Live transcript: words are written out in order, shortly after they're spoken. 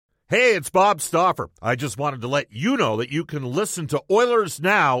Hey, it's Bob Stauffer. I just wanted to let you know that you can listen to Oilers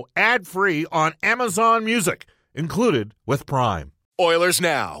Now ad-free on Amazon Music, included with Prime. Oilers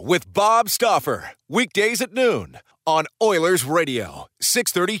Now with Bob Stauffer. Weekdays at noon on Oilers Radio,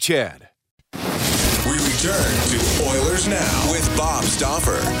 630 CHED. We return to Oilers Now with Bob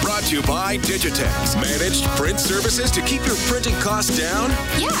Stauffer. Brought to you by Digitex. Managed print services to keep your printing costs down?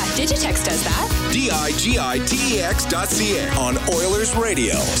 Yeah, Digitex does that. Digitex.ca on Oilers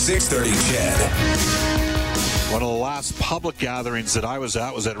Radio, 630 CHED. One of the last public gatherings that I was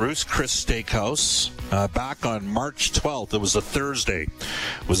at Ruth's Chris Steakhouse back on March 12th. It was a Thursday.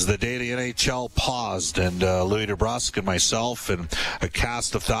 It was the day the NHL paused, and Louis DeBrusk and myself and a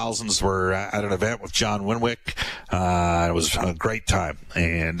cast of thousands were at an event with John Winwick. It was a great time.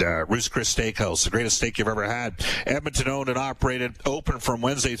 And Ruth's Chris Steakhouse, the greatest steak you've ever had. Edmonton owned and operated, open from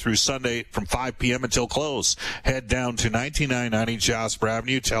Wednesday through Sunday from 5 p.m. until close. Head down to 19990 Jasper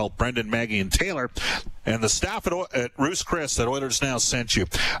Avenue. Tell Brendan, Maggie, and Taylor and the staff at Ruth's Chris that Oilers Now sent you.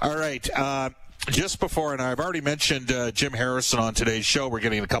 All right. Just before, and I've already mentioned Jim Harrison on today's show. We're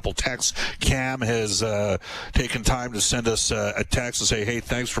getting a couple texts. Cam has taken time to send us a text and say, hey,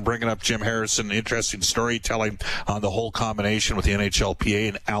 thanks for bringing up Jim Harrison. Interesting storytelling on the whole combination with the NHLPA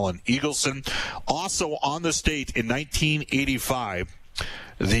and Alan Eagleson. Also on this date in 1985,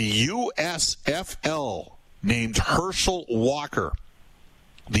 the USFL named Herschel Walker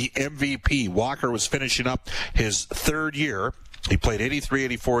the MVP. Walker was finishing up his third year. He played 83,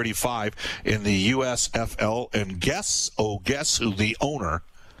 84, 85 in the USFL. And guess who the owner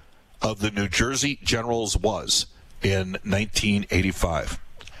of the New Jersey Generals was in 1985?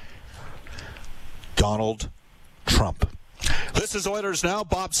 Donald Trump. This is Oilers Now.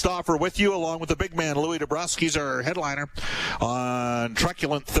 Bob Stauffer with you, along with the big man, Louis DeBrusk. He's our headliner on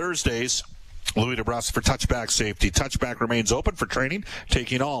Truculent Thursdays. Louis DeBrusk for Touchback Safety. Touchback remains open for training,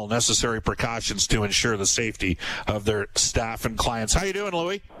 taking all necessary precautions to ensure the safety of their staff and clients. How you doing,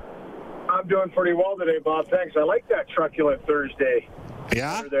 Louis? I'm doing pretty well today, Bob. Thanks. I like that Truculent Thursday.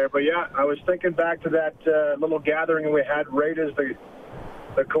 Yeah? There. But, yeah, I was thinking back to that little gathering we had right as the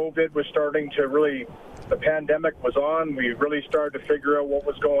COVID was starting to really – the pandemic was on. We really started to figure out what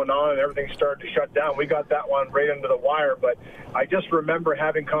was going on, and everything started to shut down. We got that one right under the wire. But I just remember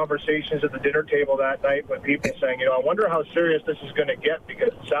having conversations at the dinner table that night with people saying, I wonder how serious this is going to get, because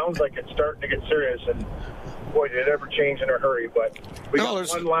it sounds like it's starting to get serious. And, boy, did it ever change in a hurry. But we got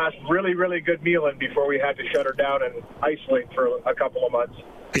one last really, really good meal in before we had to shut her down and isolate for a couple of months.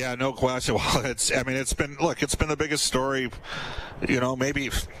 Yeah, no question. Well, it's been the biggest story, maybe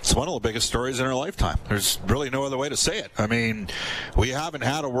it's one of the biggest stories in our lifetime. There's really no other way to say it. I mean, we haven't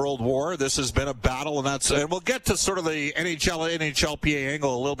had a world war. This has been a battle, and we'll get to sort of the NHLPA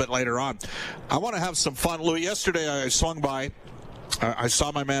angle a little bit later on. I want to have some fun. Louis, yesterday I swung by. I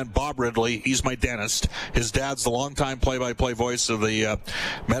saw my man Bob Ridley. He's my dentist. His dad's the longtime play-by-play voice of the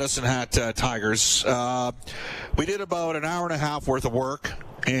Medicine Hat Tigers. We did about an hour and a half worth of work.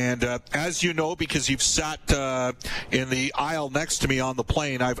 And as you know, because you've sat in the aisle next to me on the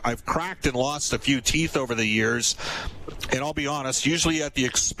plane, I've cracked and lost a few teeth over the years. And I'll be honest, usually at the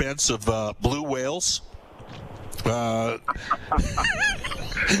expense of blue whales. Yeah,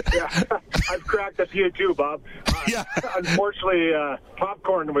 I've cracked a few too, Bob. Yeah. Unfortunately,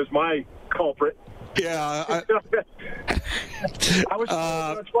 popcorn was my culprit. Yeah. I was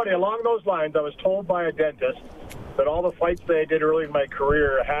told, it's funny, along those lines, I was told by a dentist that all the fights that I did early in my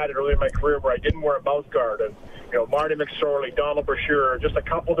career, where I didn't wear a mouth guard, and Marty McSorley, Donald Brashear, just a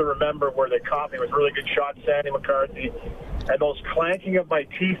couple to remember where they caught me with really good shots, Sandy McCarthy, and those clanking of my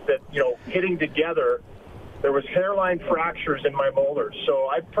teeth that, hitting together. There was hairline fractures in my molars, so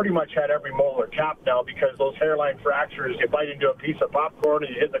I pretty much had every molar capped now, because those hairline fractures, you bite into a piece of popcorn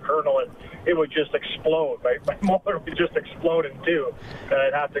and you hit the kernel and it would just explode. My molar would just explode in two, and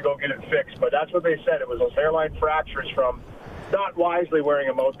I'd have to go get it fixed. But that's what they said. It was those hairline fractures from not wisely wearing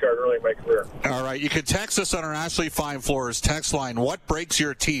a mouth guard early in my career. All right, you can text us on our Ashley Fine Floors text line. What breaks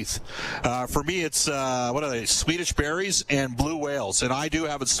your teeth? For me, it's what are they? Swedish berries and blue whales, and I do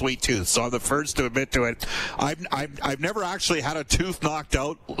have a sweet tooth, so I'm the first to admit to it. I've never actually had a tooth knocked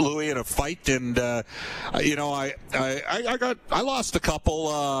out, Louis, in a fight, and I lost a couple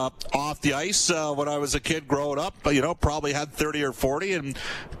off the ice when I was a kid growing up. Probably had 30 or 40, and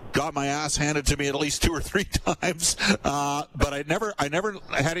got my ass handed to me at least 2 or 3 times, but I never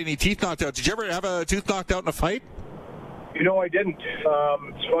had any teeth knocked out. Did you ever have a tooth knocked out in a fight? I didn't.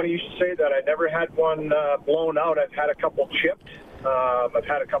 It's funny you should say that. I never had one blown out. I've had a couple chipped. I've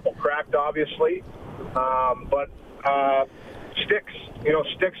had a couple cracked, obviously, but sticks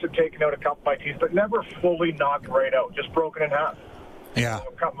have taken out a couple of my teeth, but never fully knocked right out, just broken in half. Yeah.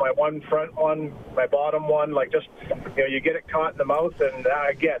 Cut my one front one, my bottom one, like just, you get it caught in the mouth. And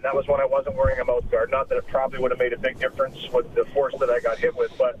again, that was when I wasn't wearing a mouth guard. Not that it probably would have made a big difference with the force that I got hit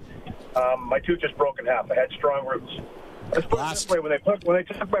with, but my tooth just broke in half. I had strong roots. Let's put it this way, when they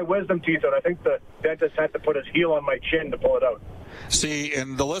took my wisdom teeth out, I think the dentist had to put his heel on my chin to pull it out. See,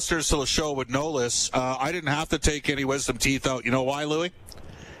 and the listeners to the show would know this. I didn't have to take any wisdom teeth out. You know why, Louie?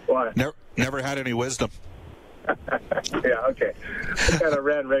 Why? Never had any wisdom. Yeah, okay. I kind of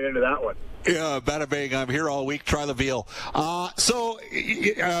ran right into that one. Yeah, bada bang. I'm here all week. Try the veal. So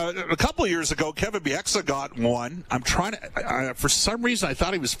a couple of years ago, Kevin Bieksa got one. I'm trying to. For some reason, I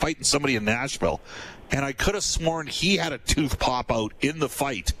thought he was fighting somebody in Nashville, and I could have sworn he had a tooth pop out in the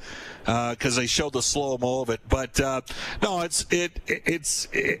fight because they showed the slow-mo of it. But no,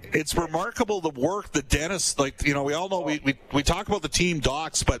 it's remarkable the work the dentists, we all know we talk about the team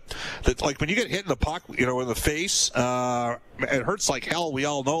docs, but when you get hit in the puck, in the face, it hurts like hell. We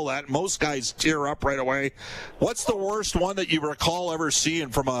all know that. Most guys tear up right away. What's the worst one that you recall ever seeing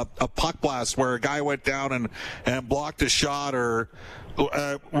from a puck blast where a guy went down and blocked a shot? Or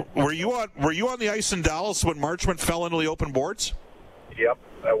were you on the ice in Dallas when Marchment fell into the open boards? Yep,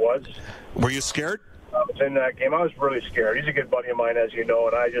 I was. Were you scared? I was in that game. I was really scared. He's a good buddy of mine, as you know,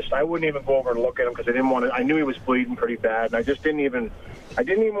 and I wouldn't even go over and look at him because I didn't want to. I knew he was bleeding pretty bad, and I didn't even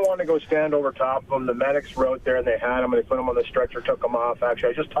want to go stand over top of him. The medics were out there, and they had him, and they put him on the stretcher, took him off.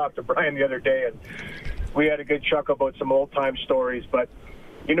 Actually, I just talked to Brian the other day, and we had a good chuckle about some old-time stories. But,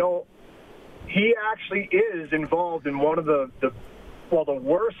 he actually is involved in one of the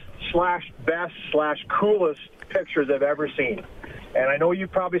worst / best / coolest pictures I've ever seen. And I know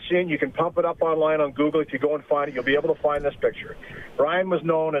you've probably seen, you can pump it up online on Google. If you go and find it, you'll be able to find this picture. Brian was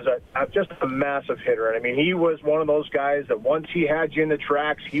known as just a massive hitter. And I mean, he was one of those guys that once he had you in the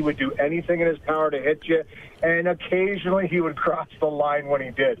tracks, he would do anything in his power to hit you. And occasionally he would cross the line when he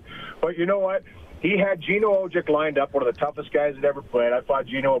did. But you know what? He had Gino Ojic lined up, one of the toughest guys that ever played. I fought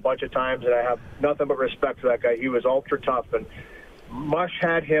Gino a bunch of times, and I have nothing but respect for that guy. He was ultra tough. And Mush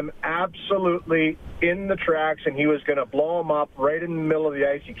had him absolutely in the tracks, and he was going to blow him up right in the middle of the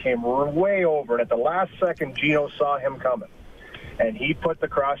ice. He came way over, and at the last second, Gino saw him coming. And he put the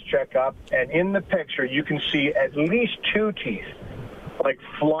cross-check up, and in the picture, you can see at least 2 teeth,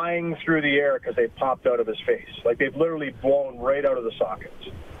 flying through the air because they popped out of his face. They've literally blown right out of the sockets.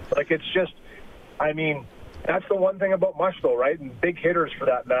 It's just, that's the one thing about Mush, though, right? And big hitters, for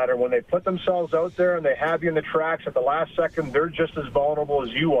that matter, when they put themselves out there and they have you in the tracks at the last second, they're just as vulnerable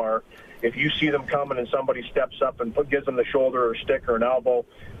as you are if you see them coming and somebody steps up and gives them the shoulder or stick or an elbow.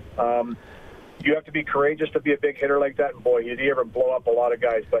 You have to be courageous to be a big hitter like that. And, boy, you ever blow up a lot of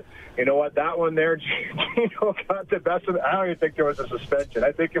guys. But you know what? That one there, Gino got the best of it. I don't even think there was a suspension.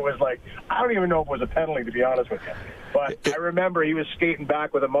 I think it was I don't even know if it was a penalty, to be honest with you. But I remember he was skating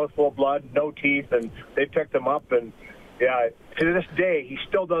back with a mouthful of blood, no teeth, and they picked him up. And, yeah, to this day, he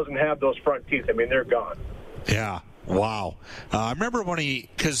still doesn't have those front teeth. I mean, they're gone. Yeah. Wow. I remember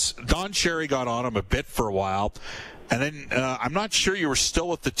because Don Cherry got on him a bit for a while. And then I'm not sure you were still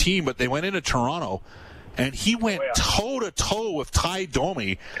with the team, but they went into Toronto, and he went toe-to-toe with Ty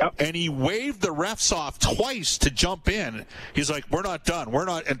Domi, and he waved the refs off twice to jump in. He's like, we're not done. We're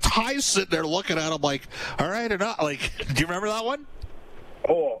not. And Ty's sitting there looking at him like, all right or not. Do you remember that one?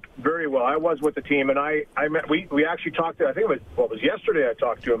 Oh, very well. I was with the team, and we actually talked. I think it was yesterday I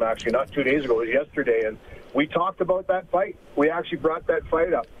talked to him, actually, not 2 days ago. It was yesterday, and we talked about that fight. We actually brought that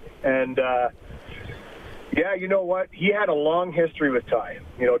fight up. And, yeah, you know what? He had a long history with Ty.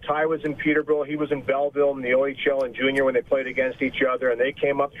 Ty was in Peterborough. He was in Belleville in the OHL and junior when they played against each other, and they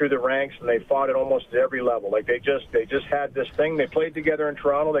came up through the ranks, and they fought at almost every level. They just had this thing. They played together in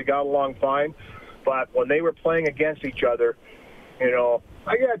Toronto. They got along fine. But when they were playing against each other, I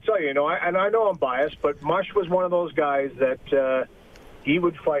got to tell you, and I know I'm biased, but Mush was one of those guys that he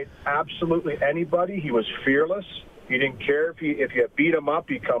would fight absolutely anybody. He was fearless. He didn't care if you beat him up.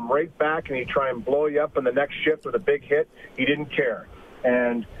 He'd come right back and he'd try and blow you up in the next shift with a big hit. He didn't care.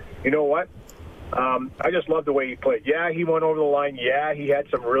 And you know what? I just love the way he played. Yeah, he went over the line. Yeah, he had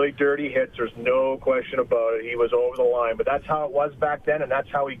some really dirty hits. There's no question about it. He was over the line. But that's how it was back then, and that's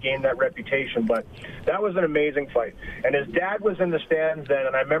how he gained that reputation. But that was an amazing fight. And his dad was in the stands then,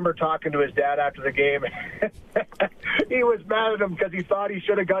 and I remember talking to his dad after the game. He was mad at him because he thought he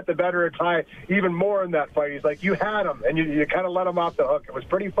should have got the better of Ty even more in that fight. He's like, you had him, and you kind of let him off the hook. It was a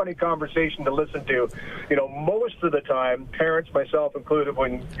pretty funny conversation to listen to. Most of the time, parents, myself included,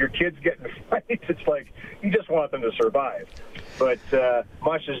 when your kids get in fights, it's like you just want them to survive. But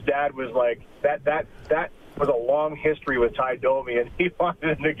Mush's dad was like, that was a long history with Ty Domi, and he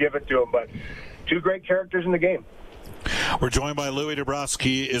wanted him to give it to him. But 2 great characters in the game. We're joined by Louis DeBrusk.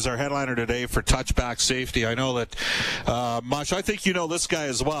 He is our headliner today for Touchback Safety. I know that, Mush, I think you know this guy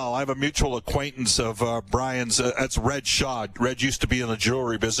as well. I have a mutual acquaintance of Brian's. That's Red Shaw. Red used to be in the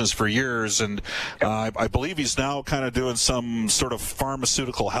jewelry business for years, and I believe he's now kind of doing some sort of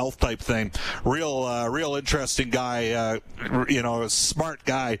pharmaceutical health type thing. Real interesting guy, a smart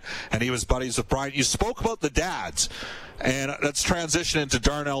guy, and he was buddies with Brian. You spoke about the dads. And let's transition into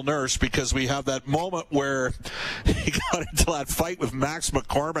Darnell Nurse, because we have that moment where he got into that fight with Max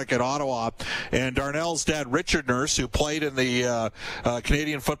McCormick at Ottawa. And Darnell's dad, Richard Nurse, who played in the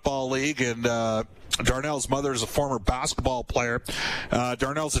Canadian Football League, and Darnell's mother is a former basketball player.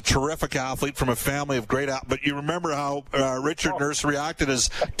 Darnell's a terrific athlete from a family of great athletes. But you remember how Richard Nurse reacted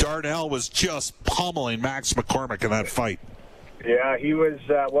as Darnell was just pummeling Max McCormick in that fight. Yeah, he was,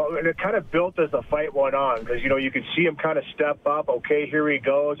 and it kind of built as the fight went on, because, you could see him kind of step up. Okay, here he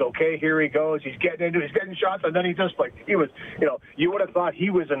goes. He's getting shots, and then he was, you would have thought he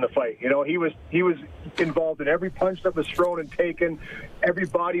was in the fight. He was involved in every punch that was thrown and taken, every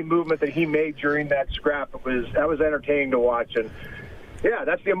body movement that he made during that scrap. That was entertaining to watch. And yeah,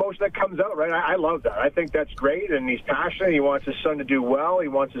 that's the emotion that comes out, right? I love that. I think that's great, and he's passionate. He wants his son to do well. He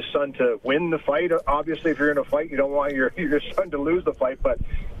wants his son to win the fight. Obviously, if you're in a fight, you don't want your son to lose the fight, but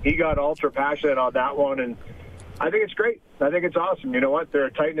he got ultra passionate on that one, and I think it's great. I think it's awesome. You know what? They're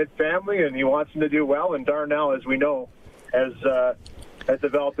a tight-knit family, and he wants them to do well, and Darnell, as we know, has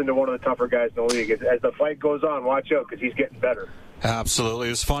developed into one of the tougher guys in the league. As the fight goes on, watch out, because he's getting better. Absolutely.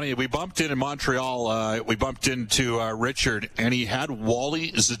 It was funny. We bumped in Montreal. We bumped into Richard, and he had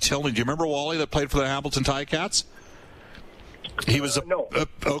Wally Zatilny. Do you remember Wally that played for the Hamilton Ticats? He was no.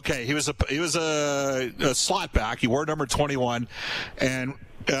 Okay. He was a slot back. He wore number 21, and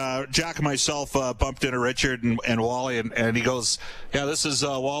Jack and myself bumped into Richard and Wally, and he goes, "Yeah, this is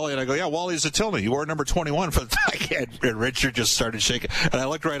Wally." And I go, "Yeah, Wally Zatilny. You wore number 21 for the Ticats." And Richard just started shaking. And I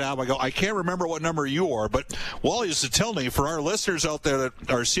looked right at him. I go, "I can't remember what number you wore, but Wally Zatilny, for our listeners out there that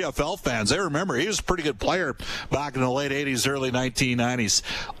are CFL fans, they remember he was a pretty good player back in the late 80s, early 1990s.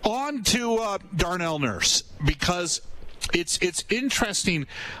 On to Darnell Nurse, because it's interesting.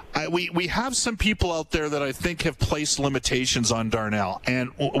 We have some people out there that I think have placed limitations on Darnell, and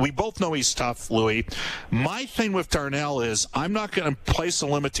we both know he's tough, Louis. My thing with Darnell is I'm not going to place a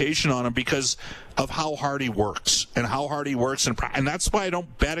limitation on him because of how hard he works, and that's why I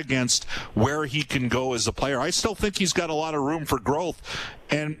don't bet against where he can go as a player. I still think he's got a lot of room for growth,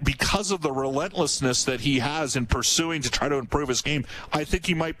 and because of the relentlessness that he has in pursuing to try to improve his game, I think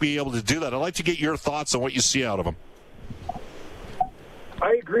he might be able to do that. I'd like to get your thoughts on what you see out of him.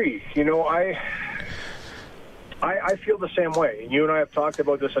 I agree. I feel the same way. And you and I have talked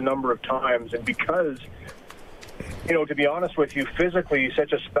about this a number of times. And because, to be honest with you, physically he's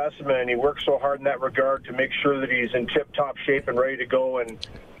such a specimen, and he works so hard in that regard to make sure that he's in tip-top shape and ready to go. And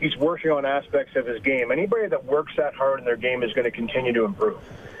he's working on aspects of his game. Anybody that works that hard in their game is going to continue to improve.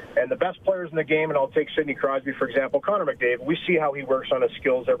 And the best players in the game, and I'll take Sidney Crosby, for example, Connor McDavid, we see how he works on his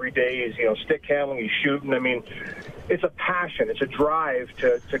skills every day. He's, stick handling, he's shooting. I mean, it's a passion. It's a drive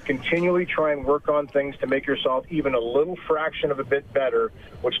to continually try and work on things to make yourself even a little fraction of a bit better,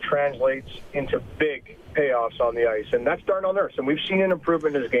 which translates into big payoffs on the ice. And that's Darnell Nurse. And we've seen an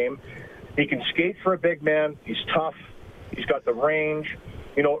improvement in his game. He can skate for a big man. He's tough. He's got the range.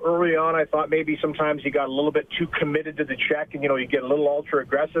 Early on, I thought maybe sometimes he got a little bit too committed to the check, and, you get a little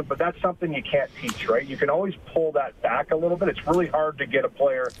ultra-aggressive, but that's something you can't teach, right? You can always pull that back a little bit. It's really hard to get a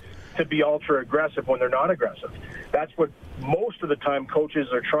player to be ultra-aggressive when they're not aggressive. That's what most of the time coaches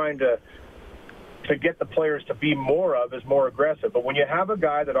are trying to get the players to be more of, is more aggressive. But when you have a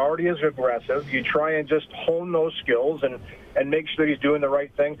guy that already is aggressive, you try and just hone those skills and make sure that he's doing the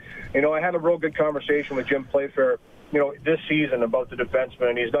right thing. I had a real good conversation with Jim Playfair this season about the defensemen,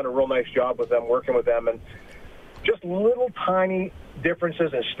 and he's done a real nice job with them, working with them, and just little tiny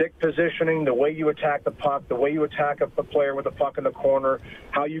differences in stick positioning, the way you attack the puck, the way you attack a player with the puck in the corner,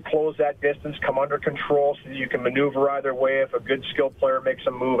 how you close that distance, come under control so that you can maneuver either way if a good skilled player makes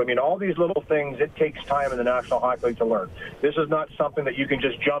a move. I mean, all these little things, it takes time in the National Hockey League to learn. This is not something that you can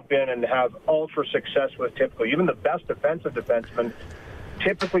just jump in and have ultra success with typically. Even the best defensive defensemen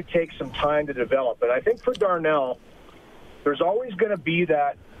typically take some time to develop. And I think for Darnell, there's always going to be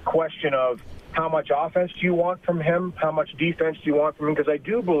that question of how much offense do you want from him, how much defense do you want from him, because I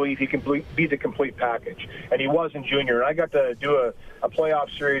do believe he can be the complete package. And he was in junior. And I got to do a playoff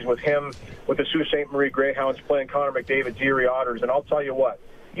series with him, with the Sault Ste. Marie Greyhounds, playing Connor McDavid's Erie Otters. And I'll tell you what,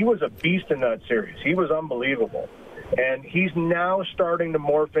 he was a beast in that series. He was unbelievable. And he's now starting to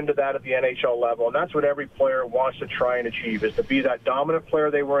morph into that at the NHL level, and that's what every player wants to try and achieve, is to be that dominant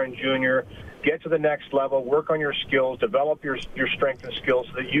player they were in junior, get to the next level, work on your skills, develop your strength and skills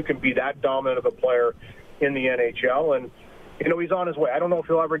so that you can be that dominant of a player in the NHL. And, you know, he's on his way. I don't know if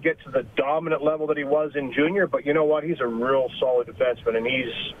he'll ever get to the dominant level that he was in junior, but you know what? He's a real solid defenseman, and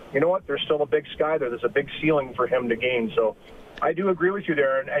he's, you know what? There's still a big sky there. There's a big ceiling for him to gain. So I do agree with you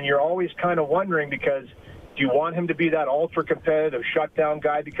there, and you're always kind of wondering, because do you want him to be that ultra-competitive shutdown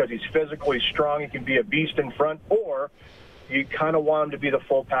guy because he's physically strong, he can be a beast in front, or you kind of want him to be the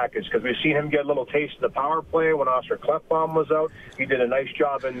full package? Because we've seen him get a little taste of the power play when Oscar Klefbom was out. He did a nice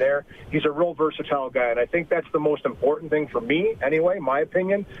job in there. He's a real versatile guy, and I think that's the most important thing for me, anyway, my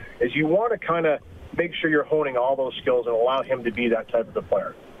opinion, is you want to kind of make sure you're honing all those skills and allow him to be that type of a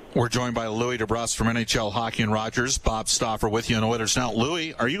player. We're joined by Louis DeBrusk from NHL Hockey and Rogers. Bob Stauffer with you on Oilers Now.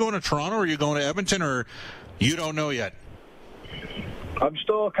 Louis, are you going to Toronto, or are you going to Edmonton, or you don't know yet? I'm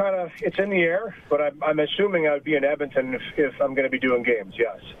still kind of, it's in the air, but I'm assuming I would be in Edmonton if I'm going to be doing games,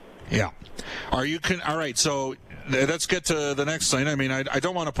 yes. Yeah. All right, so let's get to the next thing. I mean, I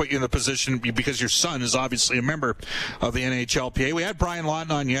don't want to put you in the position, because your son is obviously a member of the NHLPA. We had Brian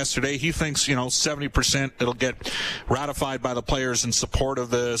Lawton on yesterday. He thinks, 70% it'll get ratified by the players in support of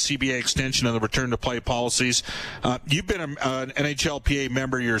the CBA extension and the return to play policies. You've been an NHLPA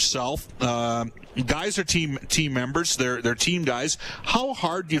member yourself. Guys are team members. They're team guys. How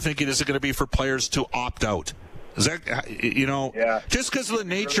hard do you think it is going to be for players to opt out? Is that, just because of the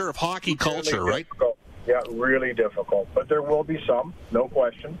nature of hockey culture, right? Yeah, really difficult. But there will be some, no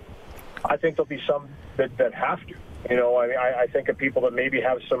question. I think there'll be some that have to. I think of people that maybe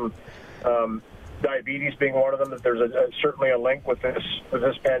have some diabetes being one of them, that there's certainly a link with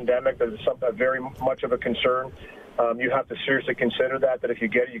this pandemic. There's something very much of a concern. You have to seriously consider that if you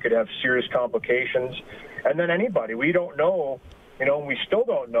get it, you could have serious complications. And then anybody, we don't know, we still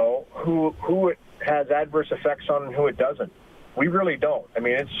don't know who it has adverse effects on and who it doesn't. We really don't. I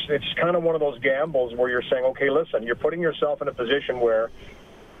mean, it's kind of one of those gambles where you're saying, okay, listen, you're putting yourself in a position where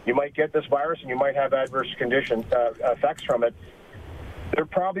you might get this virus and you might have adverse effects from it. There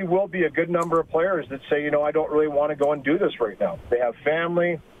probably will be a good number of players that say, I don't really want to go and do this right now. They have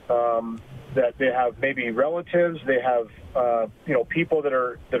family, that they have maybe relatives, they have, people that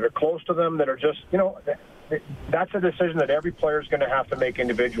are close to them that are just, that's a decision that every player is going to have to make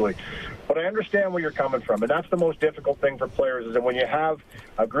individually. But I understand where you're coming from, and that's the most difficult thing for players, is that when you have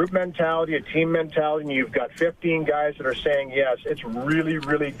a group mentality, a team mentality, and you've got 15 guys that are saying yes, it's really,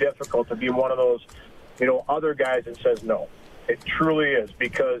 really difficult to be one of those, other guys that says no. It truly is,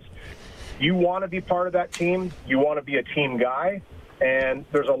 because you want to be part of that team, you want to be a team guy, and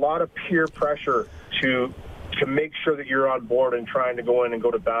there's a lot of peer pressure to make sure that you're on board and trying to go in and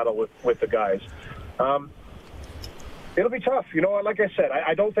go to battle with the guys. It'll be tough. Like I said,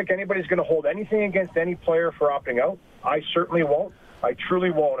 I don't think anybody's going to hold anything against any player for opting out. I certainly won't. I truly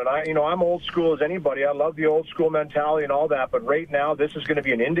won't. And I'm old school as anybody. I love the old school mentality and all that. But right now, this is going to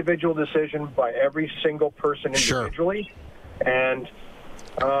be an individual decision by every single person individually. Sure. And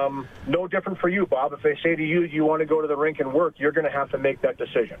no different for you, Bob. If they say to you, you want to go to the rink and work, you're going to have to make that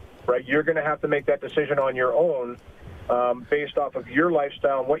decision, right? You're going to have to make that decision on your own, based off of your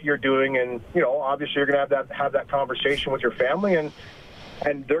lifestyle and what you're doing. And, obviously you're going to have that conversation with your family, and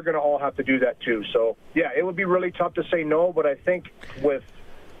they're going to all have to do that too. So, yeah, it would be really tough to say no, but I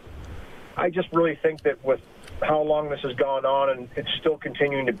just really think that with how long this has gone on and it's still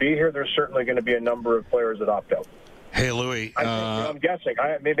continuing to be here, there's certainly going to be a number of players that opt out. Hey, Louis. I'm guessing.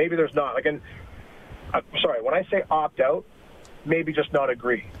 Maybe there's not. I'm sorry, when I say opt out, maybe just not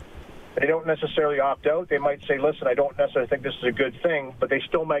agree. They don't necessarily opt out. They might say, listen, I don't necessarily think this is a good thing, but they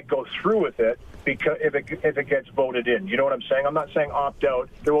still might go through with it because if it gets voted in. You know what I'm saying? I'm not saying opt out.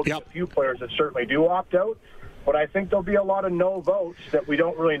 There will be a few players that certainly do opt out, but I think there'll be a lot of no votes that we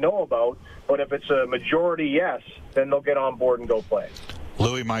don't really know about. But if it's a majority yes, then they'll get on board and go play.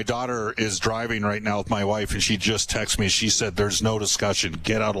 Louis, my daughter is driving right now with my wife, and she just texted me. She said, there's no discussion.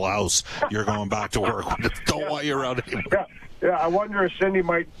 Get out of the house. You're going back to work. Don't want you around anymore. Yeah, I wonder if Cindy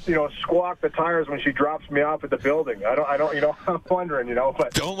might, squawk the tires when she drops me off at the building. I don't, I'm wondering,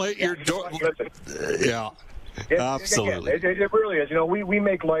 but don't let your door. Yeah, absolutely. Again, it really is. We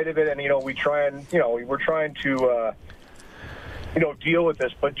make light of it, and we try and, we're trying to, deal with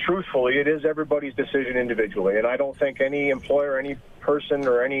this. But truthfully, it is everybody's decision individually, and I don't think any employer, any person,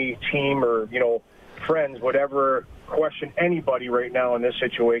 or any team, or friends would ever question anybody right now in this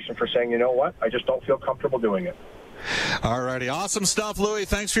situation for saying, you know what, I just don't feel comfortable doing it. All righty. Awesome stuff, Louis.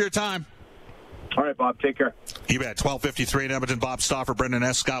 Thanks for your time. All right, Bob, take care. You bet. 12:53 in Edmonton. Bob Stauffer, Brendan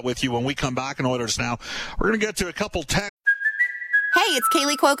Escott with you. When we come back in Oilers Now, we're going to get to a couple texts. Hey, it's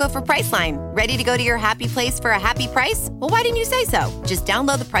Kaylee Cuoco for Priceline. Ready to go to your happy place for a happy price? Well, why didn't you say so? Just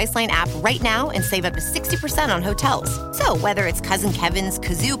download the Priceline app right now and save up to 60% on hotels. So whether it's Cousin Kevin's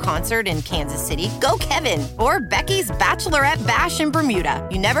Kazoo Concert in Kansas City, go Kevin, or Becky's Bachelorette Bash in Bermuda,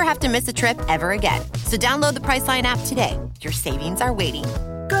 you never have to miss a trip ever again. So download the Priceline app today. Your savings are waiting.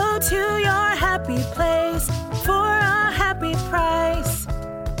 Go to your happy place for a happy price.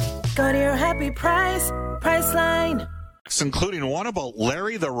 Go to your happy price, Priceline. Including one about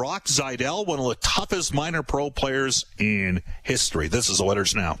Larry the Rock Zajdel, one of the toughest minor pro players in history. This is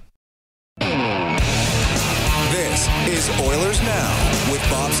Oilers Now. This is Oilers Now with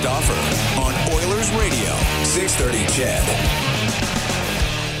Bob Stauffer on Oilers Radio, 630 CHED.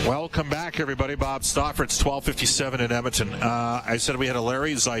 Welcome back, everybody. Bob Stauffer. It's 12:57 in Edmonton. I said we had a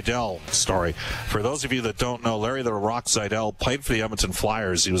Larry Zajdel story. For those of you that don't know, Larry the Rock Zajdel played for the Edmonton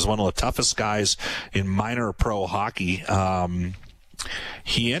Flyers. He was one of the toughest guys in minor pro hockey.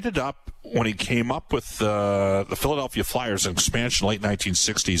 He ended up, when he came up with the Philadelphia Flyers in expansion late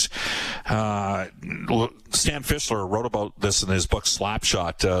 1960s, Stan Fischler wrote about this in his book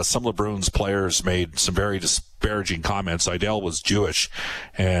Slapshot. Some of the Bruins players made some very disparaging comments. Zajdel was Jewish,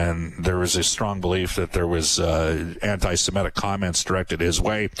 and there was a strong belief that there was anti-Semitic comments directed his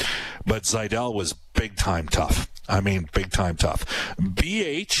way. But Zajdel was big-time tough. I mean, big-time tough.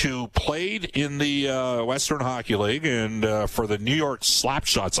 BH, who played in the Western Hockey League and for the New York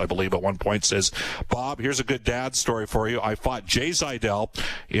Slapshots, I believe, at one point, says, Bob, here's a good dad story for you. I fought Jay Zajdel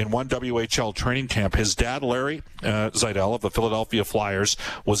in one WHL training camp. His dad, Larry Zajdel of the Philadelphia Flyers,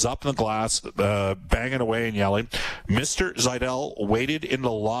 was up in the glass, banging away and yelling. Mr. Zajdel waited in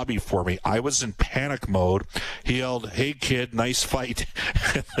the lobby for me. I was in panic mode. He yelled, hey, kid, nice fight,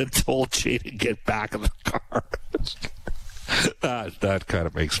 and then told Jay to get back in the car. That kind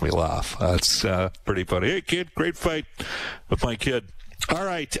of makes me laugh. That's pretty funny. Hey, kid, great fight with my kid. All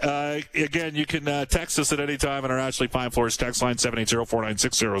right. Again, you can text us at any time on our Ashley Fine Floors text line,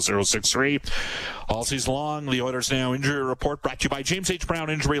 780-496-0063. All season long, the Oilers Now Injury Report brought to you by James H.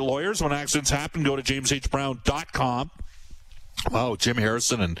 Brown Injury Lawyers. When accidents happen, go to jameshbrown.com. Oh, Jim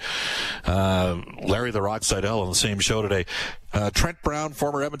Harrison and Larry the Rock Zajdel on the same show today. Trent Brown,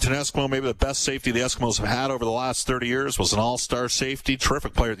 former Edmonton Eskimo, maybe the best safety the Eskimos have had over the last 30 years, was an all-star safety,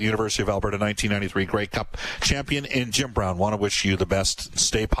 terrific player at the University of Alberta, 1993 Grey Cup champion. And Jim Brown, want to wish you the best.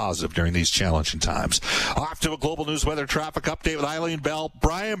 Stay positive during these challenging times. Off to a global news weather traffic update with Eileen Bell.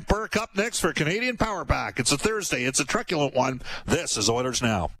 Brian Burke up next for Canadian Power Back. It's a Thursday. It's a truculent one. This is Oilers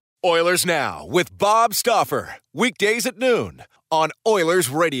Now. Oilers Now with Bob Stauffer. Weekdays at noon on Oilers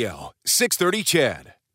Radio, 630 CHED.